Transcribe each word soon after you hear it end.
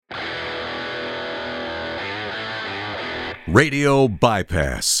Radio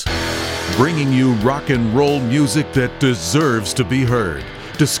Bypass, bringing you rock and roll music that deserves to be heard.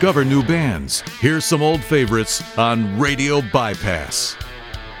 Discover new bands. Here's some old favorites on Radio Bypass.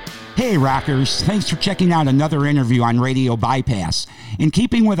 Hey rockers, thanks for checking out another interview on Radio Bypass. In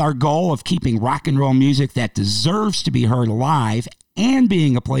keeping with our goal of keeping rock and roll music that deserves to be heard live and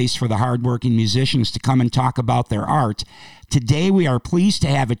being a place for the hardworking musicians to come and talk about their art, today we are pleased to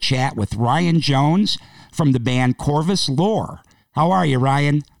have a chat with Ryan Jones from the band Corvus Lore. How are you,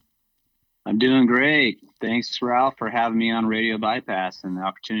 Ryan? I'm doing great. Thanks, Ralph, for having me on Radio Bypass and the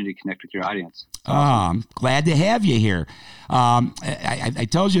opportunity to connect with your audience. I'm glad to have you here. I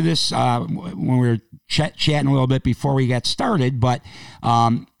told you this when we were chatting a little bit before we got started, but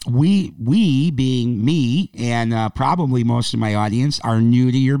we being me and probably most of my audience are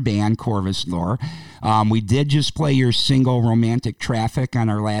new to your band, Corvus Lore. We did just play your single Romantic Traffic on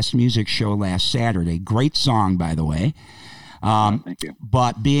our last music show last Saturday. Great song, by the way. Thank you.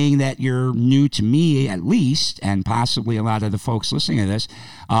 But being that you're new to me, at least, and possibly a lot of the folks listening to this,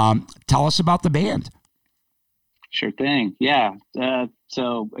 tell us about the band. Sure thing. Yeah.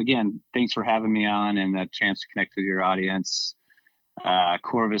 So again, thanks for having me on and the chance to connect with your audience.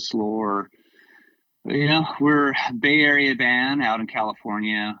 Corvus Lore, we're a Bay Area band out in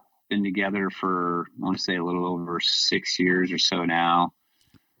California. Been together for, I want to say, a little over 6 years or so now.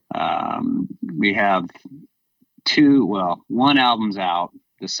 We have one album's out.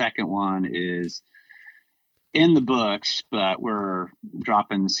 The second one is in the books, but we're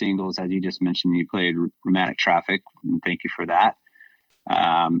dropping singles. As you just mentioned, you played Romantic Traffic, and thank you for that.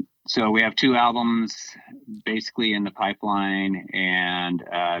 So we have 2 albums basically in the pipeline, and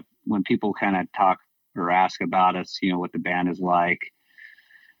when people kind of talk or ask about us, what the band is like,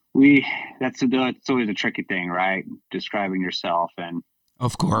 that's always a tricky thing, right? Describing yourself. And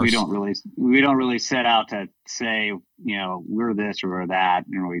of course, we don't really set out to say, we're this or we're that,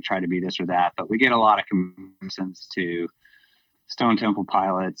 we try to be this or that, but we get a lot of comparisons to Stone Temple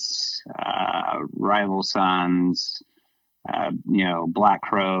Pilots, Rival Sons, Black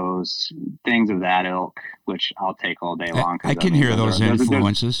Crowes, things of that ilk, which I'll take all day long. I can hear those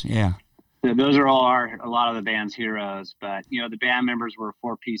influences. Yeah. Those are all a lot of the band's heroes, but the band members were a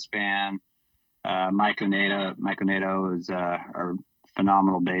 4-piece band. Mike Oneto is our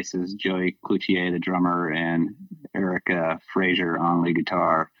phenomenal bassist, Joey Cloutier, the drummer, and Erica Frazier on lead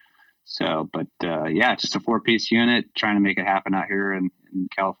guitar. So, but just a 4-piece unit trying to make it happen out here in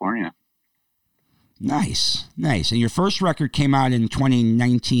California. Nice. And your first record came out in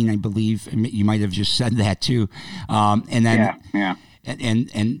 2019, I believe. You might have just said that too. And then, yeah.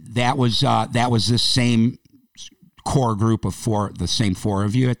 And that was the same core group of 4, the same 4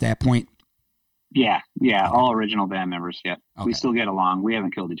 of you at that point. Yeah, all original band members. Yeah, okay. We still get along. We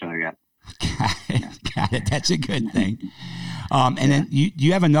haven't killed each other yet. Got it. That's a good thing. Then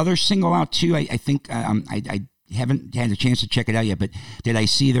you have another single out too. I think I haven't had a chance to check it out yet, but did I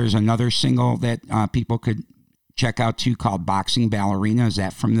see there's another single that people could check out too called Boxing Ballerina? Is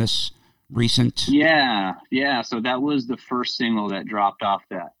that from this recent? Yeah. So that was the first single that dropped off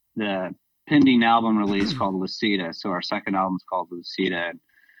the pending album release called Lucida. So our second album is called Lucida.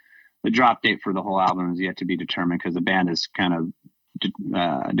 The drop date for the whole album is yet to be determined because the band is kind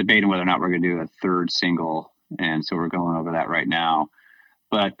of debating whether or not we're going to do a third single. And so we're going over that right now.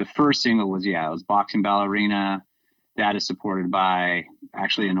 But the first single was, it was Boxing Ballerina. That is supported by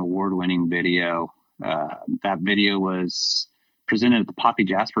actually an award-winning video. That video was presented at the Poppy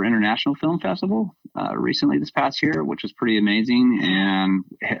Jasper International Film Festival recently this past year, which was pretty amazing. And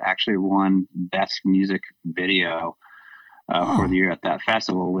it actually won Best Music Video for the year at that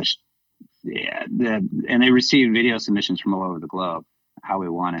festival, which and they received video submissions from all over the globe. How we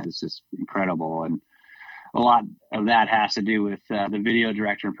won it is just incredible, and a lot of that has to do with the video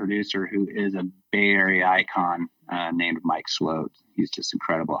director and producer, who is a Bay Area icon named Mike Sloat. He's just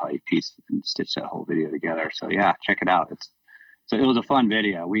incredible how he pieced and stitched that whole video together. So check it out. It was a fun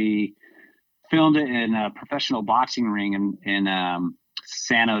video. We filmed it in a professional boxing ring in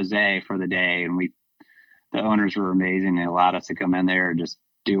San Jose for the day, and the owners were amazing. They allowed us to come in there and just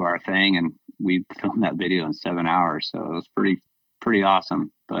do our thing, and we filmed that video in 7 hours. So it was pretty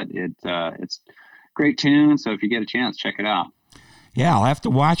awesome. But it's great tune. So if you get a chance, check it out. Yeah, I'll have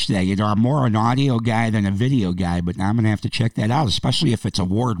to watch that. I'm more an audio guy than a video guy, but I'm going to have to check that out, especially if it's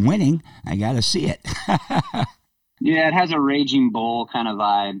award-winning. I got to see it. Yeah, it has a Raging Bull kind of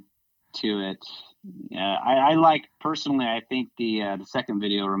vibe to it. I like, personally, I think the second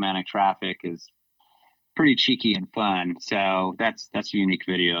video, Romantic Traffic, is pretty cheeky and fun. So that's a unique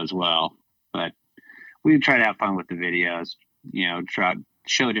video as well. But we try to have fun with the videos,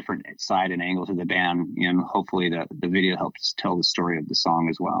 show a different side and angle to the band, and hopefully the video helps tell the story of the song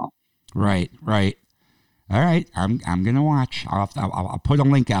as well. Right. All right, I'm gonna watch. I'll put a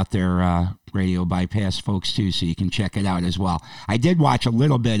link out there, Radio Bypass folks too, so you can check it out as well. I did watch a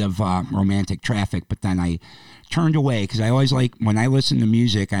little bit of Romantic Traffic, but then I turned away because I always like when I listen to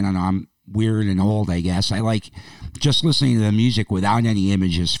music. I don't know, I'm weird and old, I guess. I like just listening to the music without any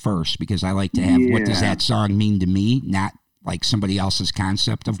images first because I like to have what does that song mean to me, not like somebody else's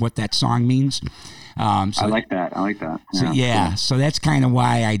concept of what that song means. So, I like that. So that's kind of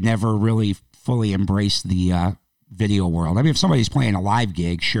why I never really fully embrace the video world. I mean, if somebody's playing a live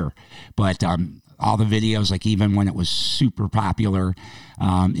gig, sure, but all the videos, like even when it was super popular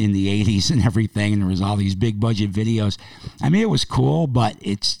in the 80s and everything, and there was all these big budget videos, I mean, it was cool, but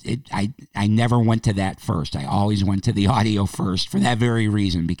I never went to that first. I always went to the audio first for that very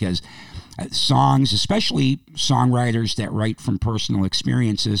reason, because songs, especially songwriters that write from personal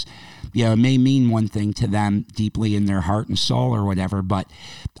experiences, it may mean one thing to them deeply in their heart and soul or whatever, but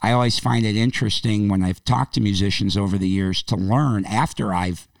I always find it interesting when I've talked to musicians over the years to learn, after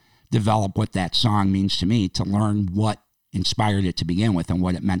I've developed what that song means to me, to learn what inspired it to begin with and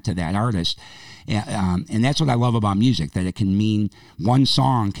what it meant to that artist. And that's what I love about music, that it can mean, one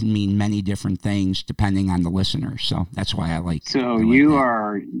song can mean many different things depending on the listener. So that's why I like. So you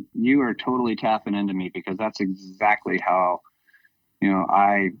are totally tapping into me, because that's exactly how,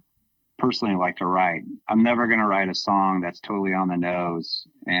 I personally like to write. I'm never going to write a song that's totally on the nose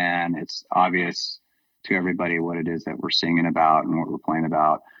and it's obvious to everybody what it is that we're singing about and what we're playing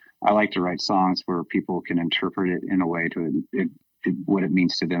about. I like to write songs where people can interpret it in a way to what it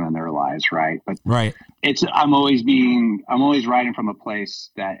means to them in their lives, right? But right, I'm always writing from a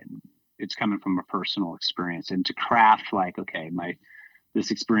place that it's coming from a personal experience, and to craft like, okay, this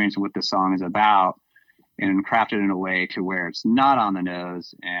experience of what the song is about, and craft it in a way to where it's not on the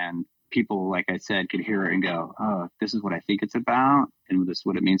nose, and people, like I said, could hear it and go, oh, this is what I think it's about, and this is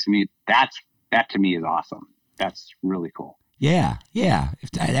what it means to me. That to me is awesome. That's really cool. Yeah.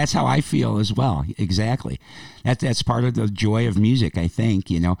 That's how I feel as well. Exactly. That's part of the joy of music, I think,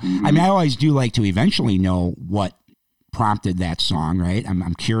 Mm-hmm. I mean, I always do like to eventually know what prompted that song, right?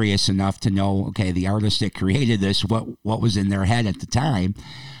 I'm curious enough to know, okay, the artist that created this, what was in their head at the time.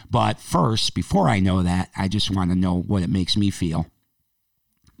 But first, before I know that, I just want to know what it makes me feel.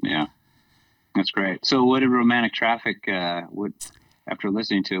 Yeah, that's great. So what did Romantic Traffic, after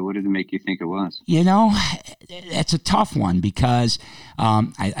listening to it, what did it make you think it was? It's a tough one, because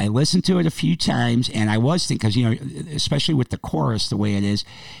I listened to it a few times, and I was thinking, because, especially with the chorus, the way it is,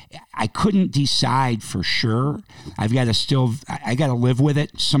 I couldn't decide for sure. I got to live with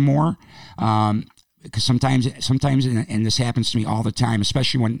it some more. Because sometimes, and this happens to me all the time,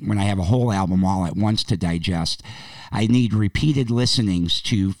 especially when I have a whole album all at once to digest, I need repeated listenings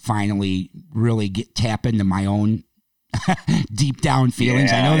to finally really tap into my own deep down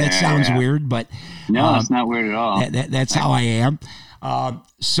feelings. I know that sounds weird, but no, it's not weird at all. That's how I am.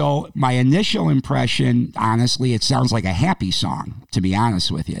 So my initial impression, honestly, it sounds like a happy song, to be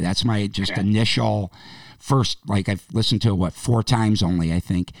honest with you. That's my initial first, like I've listened to it, 4 times only, I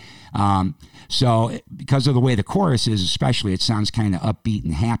think. So because of the way the chorus is, especially, it sounds kind of upbeat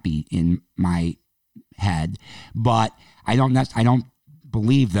and happy in my head, but I don't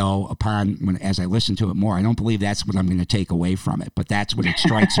believe, though, as I listen to it more, I don't believe that's what I'm going to take away from it, but that's what it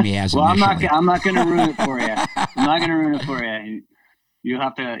strikes me as. Well, initially. I'm not going to ruin it for you. I'm not going to ruin it for you. You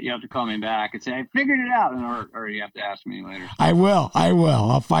have to call me back and say, I figured it out, or you have to ask me later. I will.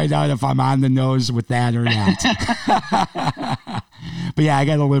 I'll find out if I'm on the nose with that or not. But yeah, I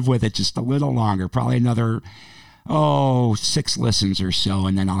got to live with it just a little longer, probably another 6 listens or so,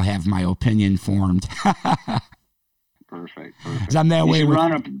 and then I'll have my opinion formed. Perfect. I'm that way.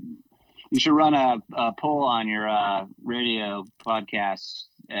 You should run a poll on your radio podcast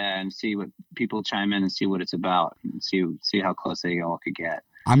and see what people chime in and see what it's about, and see how close they all could get.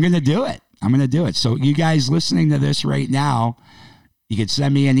 I'm going to do it. So you guys listening to this right now, you can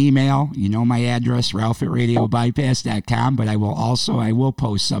send me an email. You know my address, ralph@radiobypass.com, but I will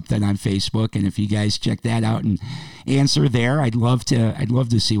post something on Facebook, and if you guys check that out and answer there, I'd love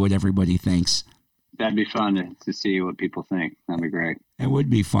to see what everybody thinks. That'd be fun to see what people think. That'd be great. It would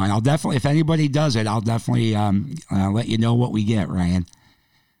be fun. I'll definitely, if anybody does it, I'll definitely let you know what we get, Ryan.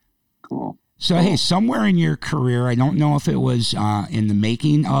 Cool. So, hey, somewhere in your career, I don't know if it was in the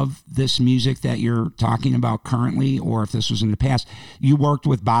making of this music that you're talking about currently, or if this was in the past, you worked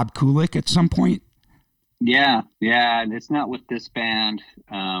with Bob Kulick at some point? Yeah. It's not with this band.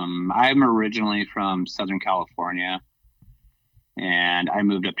 I'm originally from Southern California, and I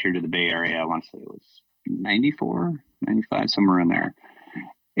moved up here to the Bay Area. I want to say it was 94, 95, somewhere in there.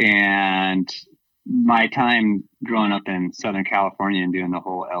 And my time growing up in Southern California and doing the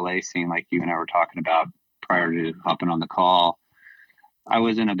whole LA scene, like you and I were talking about prior to hopping on the call, I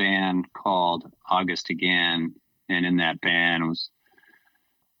was in a band called August Again. And in that band was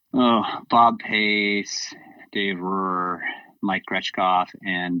Bob Pace, Dave Ruhr, Mike Gretschkoff,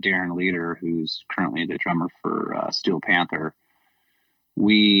 and Darren Leader, who's currently the drummer for Steel Panther.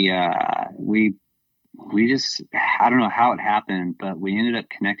 We just, I don't know how it happened, but we ended up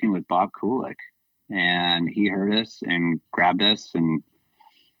connecting with Bob Kulick, and he heard us and grabbed us, and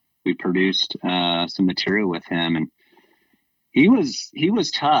we produced some material with him. And he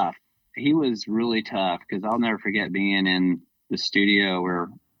was tough. He was really tough, because I'll never forget being in the studio where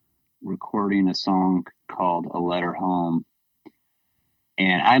recording a song called A Letter Home.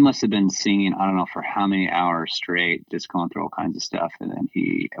 And I must have been singing, I don't know for how many hours straight, just going through all kinds of stuff. And then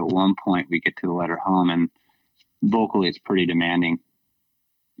at one point we get to The Letter Home, and vocally it's pretty demanding.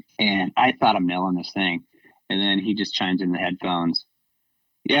 And I thought I'm nailing this thing. And then he just chimes in the headphones.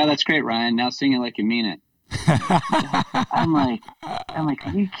 Yeah, that's great, Ryan. Now sing it like you mean it. I'm like,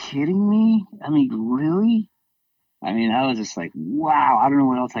 are you kidding me? I mean, really? I mean, I was just like, wow, I don't know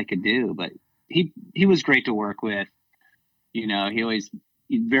what else I could do. But he was great to work with. You know, he's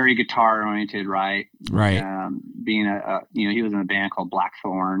very guitar oriented, right? Right. Being he was in a band called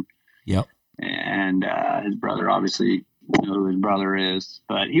Blackthorn. Yep. And his brother, obviously, you know who his brother is.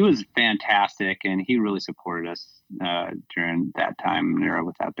 But he was fantastic, and he really supported us during that time and era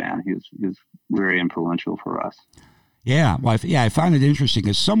with that band. He was very influential for us. Yeah, well, I found it interesting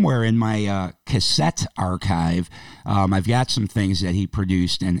because somewhere in my cassette archive, I've got some things that he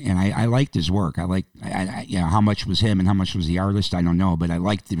produced, and I liked his work. I how much was him and how much was the artist, I don't know, but I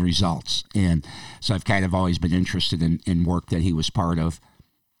liked the results, and so I've kind of always been interested in work that he was part of.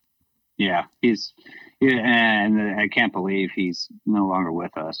 Yeah, and I can't believe he's no longer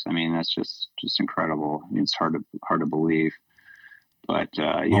with us. I mean, that's just incredible. It's hard to believe. But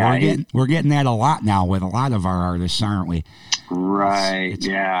we're getting that a lot now with a lot of our artists, aren't we? Right.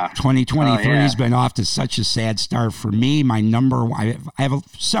 Yeah. 2023 has been off to such a sad start for me. My I have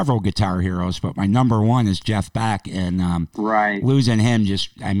several guitar heroes, but my number one is Jeff Beck, and right. Losing him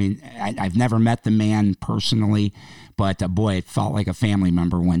I've never met the man personally, but boy, it felt like a family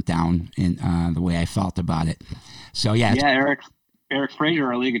member went down in the way I felt about it. So yeah. Yeah. Eric Fraser,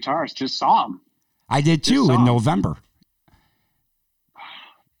 our lead guitarist, just saw him. I did too in November.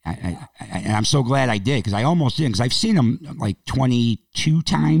 And I'm so glad I did, because I almost didn't, because I've seen him like 22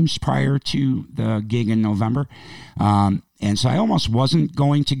 times prior to the gig in November. And so I almost wasn't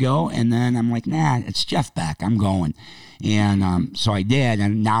going to go. And then I'm like, nah, it's Jeff Beck. I'm going. And so I did.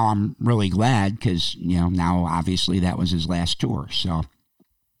 And now I'm really glad, because, now obviously that was his last tour. So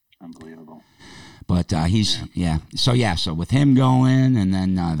unbelievable. But So with him going, and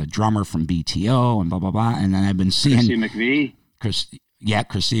then the drummer from BTO and blah, blah, blah. And then I've been seeing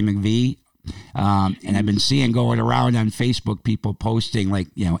Christine McVie. And I've been seeing going around on Facebook people posting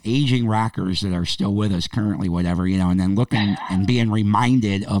aging rockers that are still with us currently, whatever, and then looking and being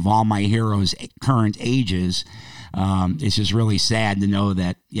reminded of all my heroes' current ages. It's just really sad to know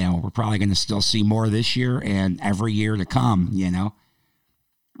that, we're probably going to still see more this year and every year to come,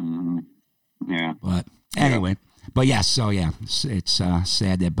 Mm-hmm. Yeah. But anyway. But yes, it's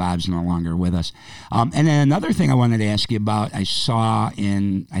sad that Bob's no longer with us. And then another thing I wanted to ask you about, I saw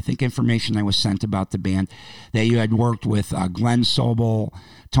in, I think, information I was sent about the band, that you had worked with Glenn Sobel,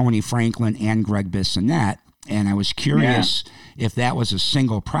 Tony Franklin, and Greg Bissonette. And I was curious if that was a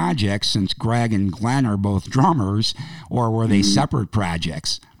single project, since Greg and Glenn are both drummers, or were they separate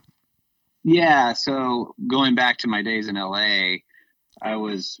projects? Yeah, so going back to my days in LA, I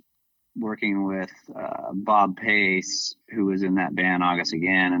was working with Bob Pace, who was in that band August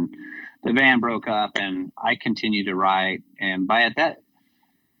Again, and the band broke up, and I continued to write. And at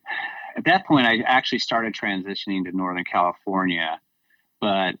that point, I actually started transitioning to Northern California,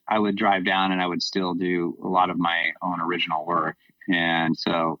 but I would drive down and I would still do a lot of my own original work. And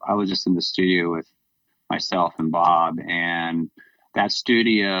so I was just in the studio with myself and Bob, and that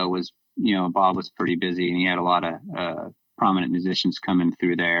studio was, Bob was pretty busy, and he had a lot of prominent musicians coming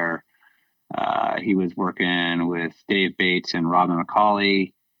through there. He was working with Dave Bates and Robin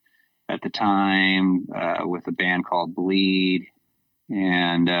McCauley at the time, with a band called Bleed.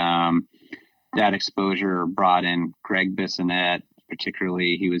 And that exposure brought in Greg Bissonette,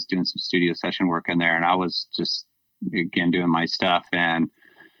 particularly. He was doing some studio session work in there, and I was just, again, doing my stuff. And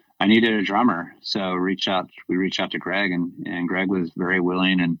I needed a drummer. So we reached out to Greg, and Greg was very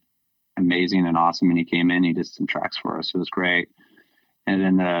willing and amazing and awesome. And he came in, he did some tracks for us. It was great. And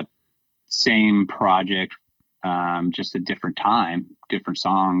then the same project just a different time, different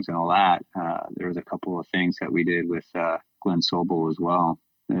songs and all that. There was a couple of things that we did with Glenn Sobel as well.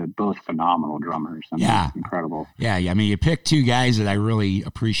 Both phenomenal drummers. I mean, Yeah. incredible. Yeah. I mean, you picked two guys that I really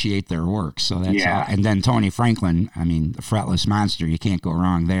appreciate their work. So that's Yeah. and then Tony Franklin, I mean, the fretless monster, you can't go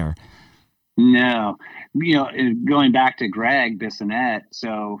wrong there. No, going back to Greg Bissonette,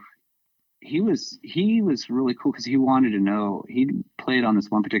 so he was really cool because he wanted to know. He played on this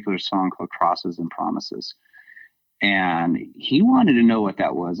one particular song called Crosses and Promises, and he wanted to know what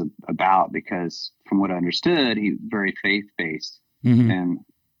that was about because from what I understood, he's very faith-based. Mm-hmm.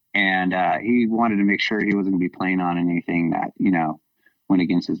 and he wanted to make sure he wasn't going to be playing on anything that went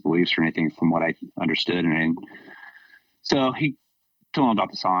against his beliefs or anything from what I understood. And so he told him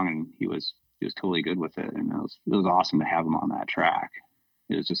about the song, and he was totally good with it, and it was awesome to have him on that track.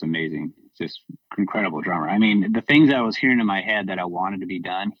 It was just amazing, just incredible drummer. I mean, the things I was hearing in my head that I wanted to be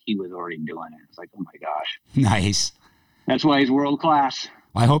done, he was already doing it. It's like, oh my gosh, Nice. that's why he's world class.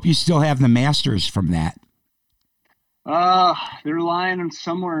 I hope you still have the masters from that. They're lying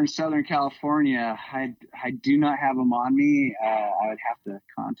somewhere in Southern California. I do not have them on me. I would have to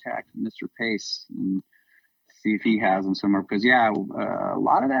contact Mr. Pace and see if he has them somewhere. Because a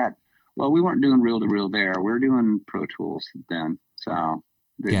lot of that. Well, we weren't doing reel to reel there. We were doing Pro Tools then, so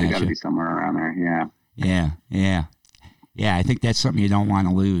they got to be somewhere around there. Yeah. I think that's something you don't want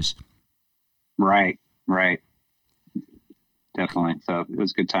to lose. Right. Definitely. So it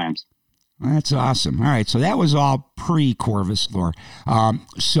was good times. That's awesome. All right, so that was all pre-Corvus lore.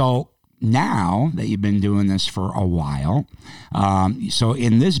 So now that you've been doing this for a while, so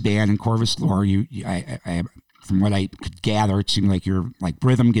in this band in Corvus lore, I from what I could gather, it seemed like you're like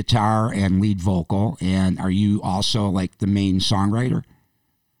rhythm guitar and lead vocal. And are you also like the main songwriter?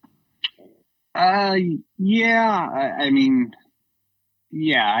 Yeah.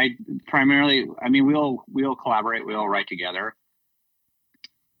 I primarily. I mean, we'll collaborate. We all write together.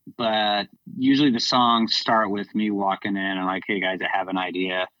 But usually the songs start with me walking in and like, hey guys, I have an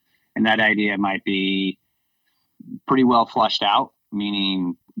idea. And that idea might be pretty well fleshed out,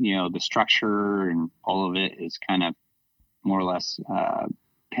 meaning, the structure and all of it is kind of more or less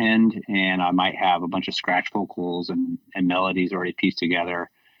pinned. And I might have a bunch of scratch vocals and melodies already pieced together.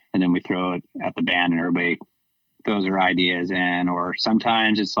 And then we throw it at the band and everybody throws their ideas in. Or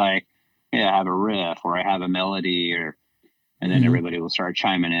sometimes it's like, I have a riff or I have a melody and then everybody will start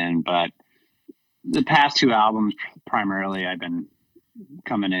chiming in. But the past two albums, primarily, I've been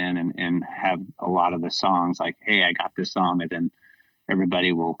coming in and have a lot of the songs like, hey, I got this song. And then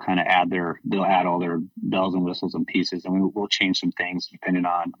everybody will kind of they'll add all their bells and whistles and pieces. And we'll change some things depending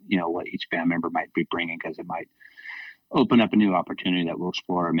on, what each band member might be bringing, because it might open up a new opportunity that we'll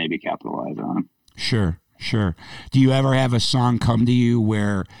explore and maybe capitalize on. Sure. Do you ever have a song come to you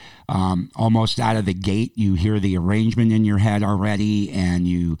where almost out of the gate you hear the arrangement in your head already and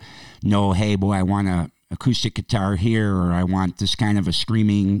you know, hey, boy, I want a acoustic guitar here, or I want this kind of a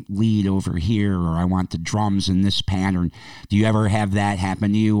screaming lead over here, or I want the drums in this pattern? Do you ever have that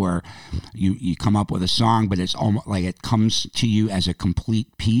happen to you, or you come up with a song, but it's almost like it comes to you as a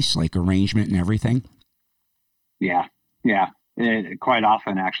complete piece, like arrangement and everything? Yeah. Quite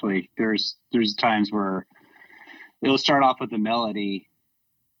often, actually, there's times where it'll start off with a melody,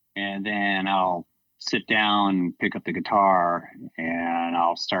 and then I'll sit down, pick up the guitar, and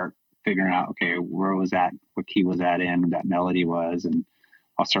I'll start figuring out, okay, where was that? What key was that in? That melody was, and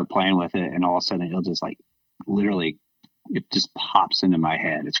I'll start playing with it, and all of a sudden it'll just like literally, it just pops into my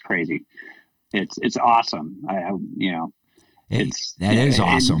head. It's crazy. It's awesome. That is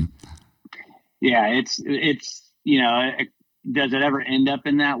awesome. Does it ever end up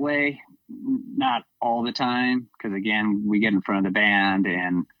in that way? Not all the time, because again, we get in front of the band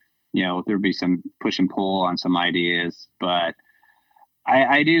and there'll be some push and pull on some ideas, but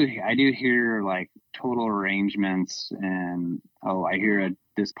I do hear like total arrangements, and I hear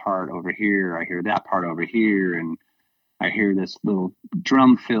this part over here, I hear that part over here, and I hear this little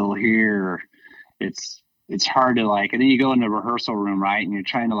drum fill here. It's hard to like, and then you go in the rehearsal room, right? And you're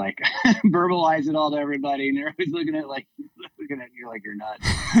trying to like verbalize it all to everybody, and everybody's looking at you like you're nuts.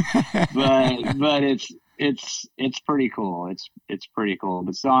 but it's pretty cool. It's pretty cool.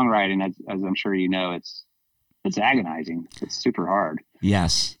 But songwriting, as I'm sure you know, it's agonizing. It's super hard.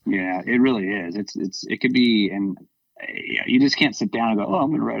 Yes. Yeah, it really is. It could be, and you just can't sit down and go, I'm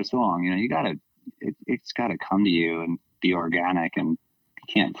going to write a song. It's got to come to you and be organic, and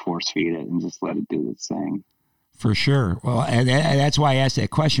you can't force feed it and just let it do its thing. For sure. Well, and that's why I asked that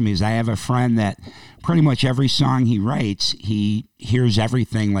question, because I have a friend that pretty much every song he writes, he hears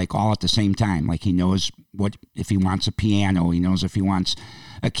everything like all at the same time. Like he knows what, if he wants a piano, he knows if he wants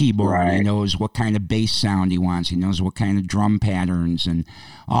a keyboard, Right. he knows what kind of bass sound he wants, he knows what kind of drum patterns and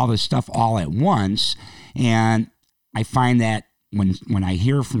all this stuff all at once. And I find that when I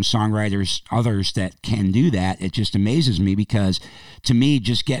hear from songwriters, others that can do that, it just amazes me, because to me,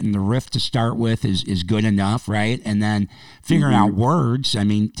 just getting the riff to start with is good enough, right? And then figuring out words, I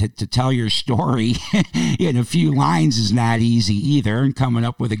mean, to tell your story in a few lines is not easy either, and coming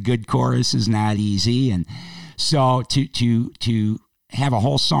up with a good chorus is not easy. And so to have a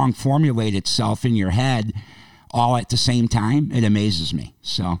whole song formulate itself in your head all at the same time, it amazes me.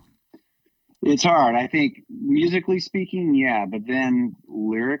 So It's hard. I think musically speaking, yeah, but then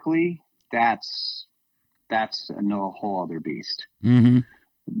lyrically, that's a whole other beast. mm-hmm.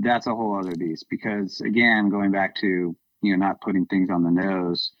 That's a whole other beast, because again, going back to, not putting things on the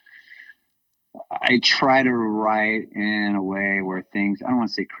nose, I try to write in a way where things, I don't want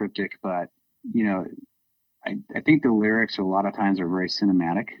to say cryptic, but I think the lyrics a lot of times are very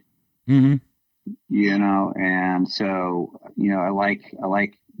cinematic. Mm-hmm. And so, I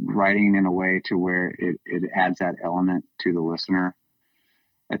like writing in a way to where it adds that element to the listener.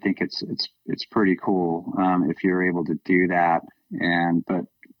 I think it's pretty cool if you're able to do that. But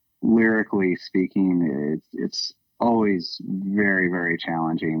lyrically speaking, it's always very, very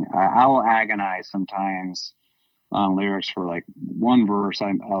challenging. I will agonize sometimes on lyrics for like one verse.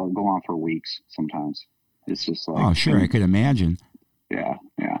 I'll go on for weeks sometimes. It's just like, Oh, sure, I could imagine. Yeah.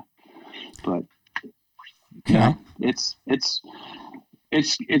 But Okay.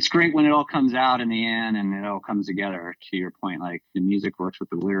 it's great when it all comes out in the end and it all comes together. To your point, like the music works with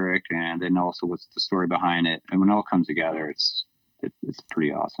the lyric, and then also what's the story behind it, and when it all comes together, it's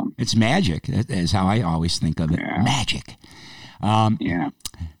pretty awesome. It's magic. That is how I always think of it. Yeah. Magic. Yeah.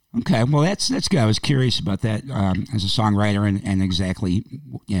 Okay, well that's good. I was curious about that as a songwriter, and exactly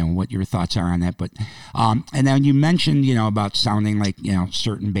what your thoughts are on that. But and then you mentioned about sounding like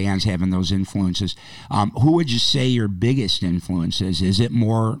certain bands having those influences. Who would you say your biggest influence is? Is it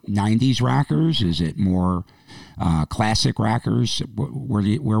more '90s rockers? Is it more classic rockers?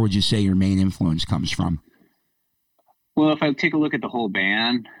 Where would you say your main influence comes from? Well, if I take a look at the whole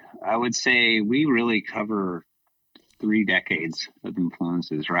band, I would say we really cover 3 decades of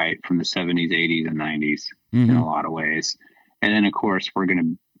influences, right? From the 70s, 80s, and 90s in a lot of ways. And then, of course, we're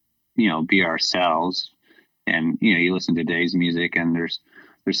going to, be ourselves. And, you listen to today's music, and there's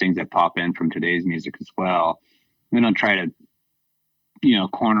things that pop in from today's music as well. We don't try to,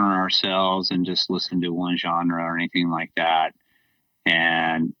 corner ourselves and just listen to one genre or anything like that.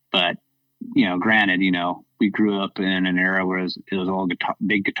 But, granted, we grew up in an era where it was all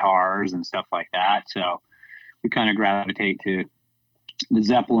big guitars and stuff like that. So we kind of gravitate to the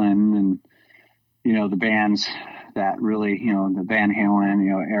Zeppelin and, the bands that really, the Van Halen,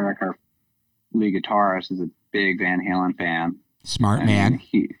 Eric, our lead guitarist, is a big Van Halen fan. Smart man.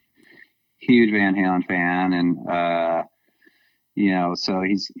 Huge Van Halen fan. And, so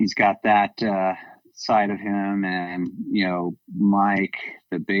he's got that side of him. And, Mike,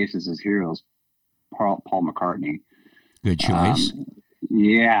 the bassist, his heroes, Paul McCartney. Good choice.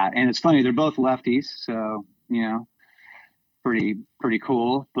 Yeah. And it's funny, they're both lefties. So, pretty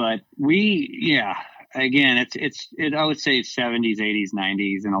cool. But again, I would say 70s, 80s,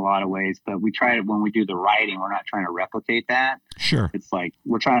 90s in a lot of ways, but we try to, when we do the writing, we're not trying to replicate that. Sure. It's like,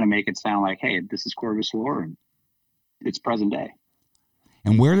 we're trying to make it sound like, hey, this is Corvus Lore, and it's present day.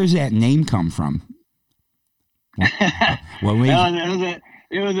 And where does that name come from? It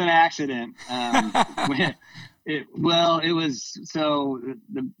was an accident. It was, so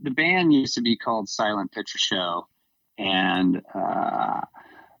the band used to be called Silent Picture Show, and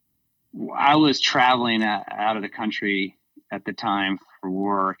I was traveling out of the country at the time for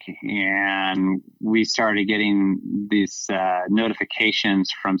work, and we started getting these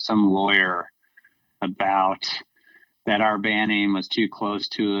notifications from some lawyer about that our band name was too close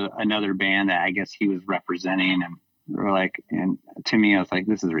to another band that I guess he was representing, and we're like, and to me, I was like,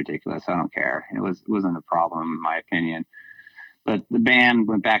 this is ridiculous. I don't care. It wasn't a problem in my opinion. But the band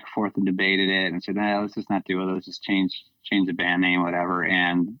went back and forth and debated it and said, no, let's just not do it. Let's just change the band name, whatever.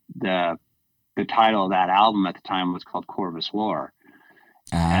 And the title of that album at the time was called Corvus Lore.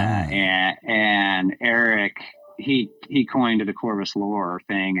 And Eric, he coined the Corvus Lore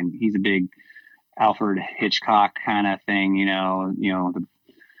thing, and he's a big Alfred Hitchcock kind of thing, and all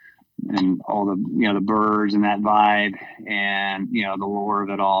the the birds and that vibe, and the lore of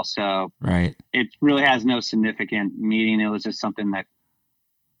it all. So right, it really has no significant meaning. It was just something that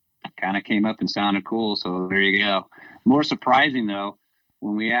kind of came up and sounded cool. So there you go. More surprising though,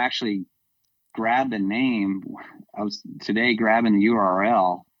 when we actually grabbed the name, I was today grabbing the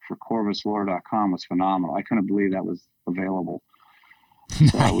URL for corvuslore.com was phenomenal. I couldn't believe that was available.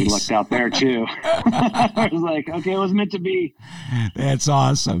 Nice. So we looked out there too. I was like, okay, it was meant to be. That's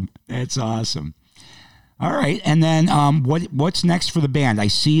awesome. That's awesome. All right. And then what's next for the band? I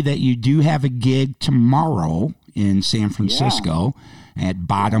see that you do have a gig tomorrow in San Francisco at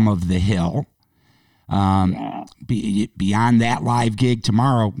Bottom of the Hill. Beyond that live gig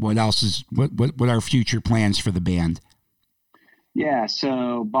tomorrow, what else is what are future plans for the band? Yeah,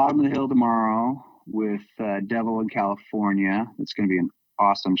 so Bottom of the Hill tomorrow with Devil in California. It's going to be an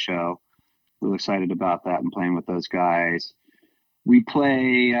awesome show. Really excited about that and playing with those guys. We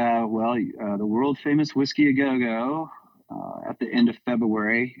play the world famous Whiskey A Go Go at the end of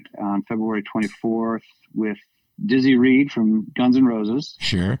February, on February 24th, with Dizzy Reed from Guns N' Roses.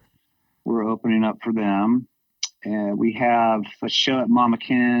 Sure. We're opening up for them. We have a show at Mama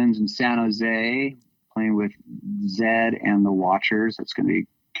Ken's in San Jose, playing with Zed and the Watchers. That's going to be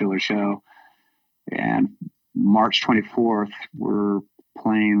a killer show. And March 24th, we're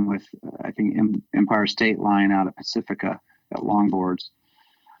playing with, I think, Empire State Line out at Pacifica at Longboards.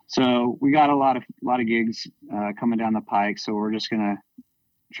 So we got a lot of gigs coming down the pike. So we're just going to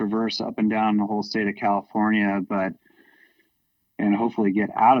traverse up and down the whole state of California, and hopefully get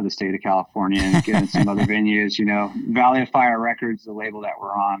out of the state of California and get in some other venues. You know, Valley of Fire Records, the label that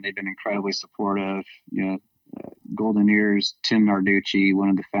we're on, they've been incredibly supportive. You know, Golden Ears, Tim Narducci, one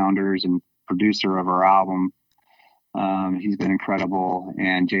of the founders and producer of our album, he's been incredible.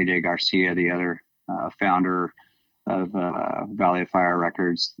 And JJ Garcia, the other founder of Valley of Fire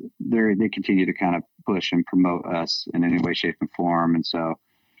Records, they continue to kind of push and promote us in any way, shape, and form. And so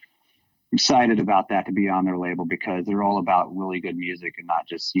excited about that, to be on their label, because they're all about really good music and not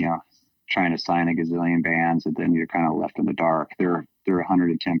just, you know, trying to sign a gazillion bands and then you're kind of left in the dark. They're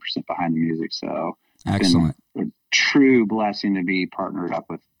 110% behind the music. So excellent. It's been a true blessing to be partnered up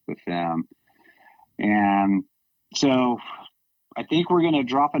with them. And so I think we're going to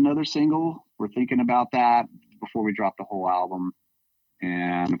drop another single. We're thinking about that before we drop the whole album.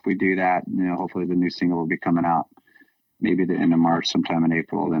 And if we do that, you know, hopefully the new single will be coming out maybe the end of March, sometime in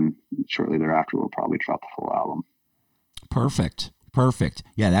April. Then shortly thereafter, we'll probably drop the full album. Perfect.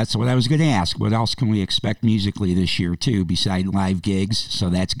 Yeah, that's what I was going to ask. What else can we expect musically this year, too, beside live gigs?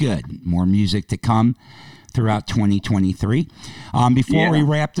 So that's good. More music to come throughout 2023. Before we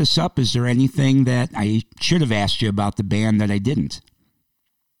wrap this up, is there anything that I should have asked you about the band that I didn't?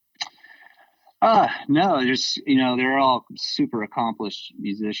 No, just, you know, they're all super accomplished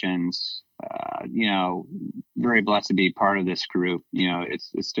musicians. You know, very blessed to be part of this group. You know,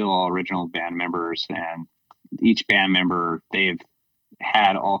 it's still all original band members, and each band member, they've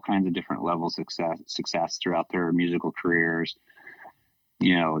had all kinds of different levels of success throughout their musical careers.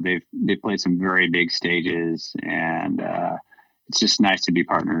 You know, they've played some very big stages, and it's just nice to be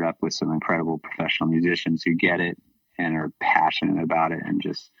partnered up with some incredible professional musicians who get it and are passionate about it, and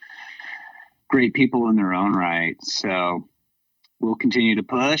just great people in their own right. So we'll continue to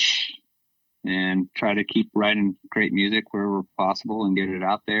push and try to keep writing great music wherever possible and get it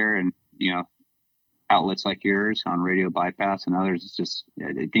out there. And, you know, outlets like yours on Radio Bypass and others, it's just,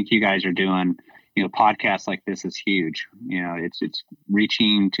 I think you guys are doing, you know, podcasts like this is huge. You know, it's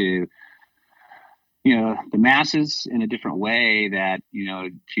reaching to, you know, the masses in a different way that, you know,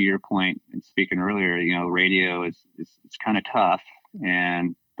 to your point and speaking earlier, you know, radio is it's kind of tough.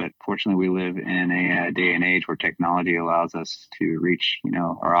 But fortunately, we live in a day and age where technology allows us to reach, you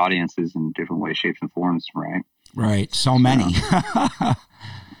know, our audiences in different ways, shapes, and forms, right? Right. So many.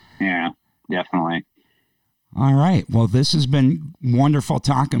 Yeah, definitely. All right. Well, this has been wonderful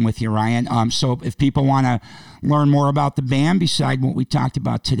talking with you, Ryan. So if people want to learn more about the band, beside what we talked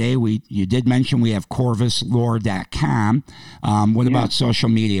about today, you did mention we have corvuslore.com. What about social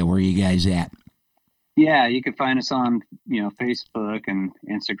media? Where are you guys at? Yeah, you can find us on, you know, Facebook and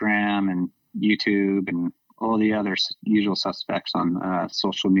Instagram and YouTube and all the other usual suspects on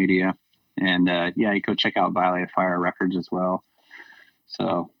social media. And you go check out Valley of Fire Records as well.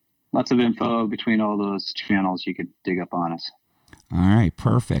 So lots of info between all those channels you could dig up on us. All right,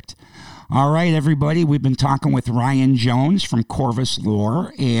 perfect. All right, everybody, we've been talking with Ryan Jones from Corvus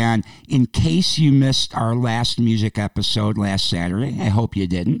Lore, and in case you missed our last music episode last Saturday, I hope you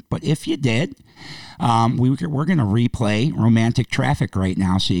didn't, but if you did, we're going to replay Romantic Traffic right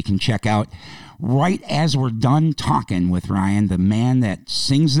now, so you can check out, right as we're done talking with Ryan, the man that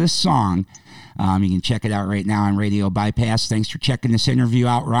sings this song. You can check it out right now on Radio Bypass. Thanks for checking this interview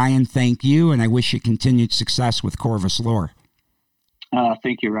out, Ryan. Thank you, and I wish you continued success with Corvus Lore.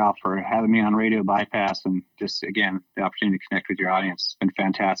 Thank you, Ralph, for having me on Radio Bypass, and just, again, the opportunity to connect with your audience. It's been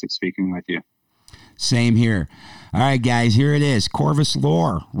fantastic speaking with you. Same here. All right, guys, here it is. Corvus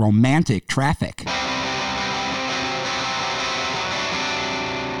Lore, Romantic Traffic.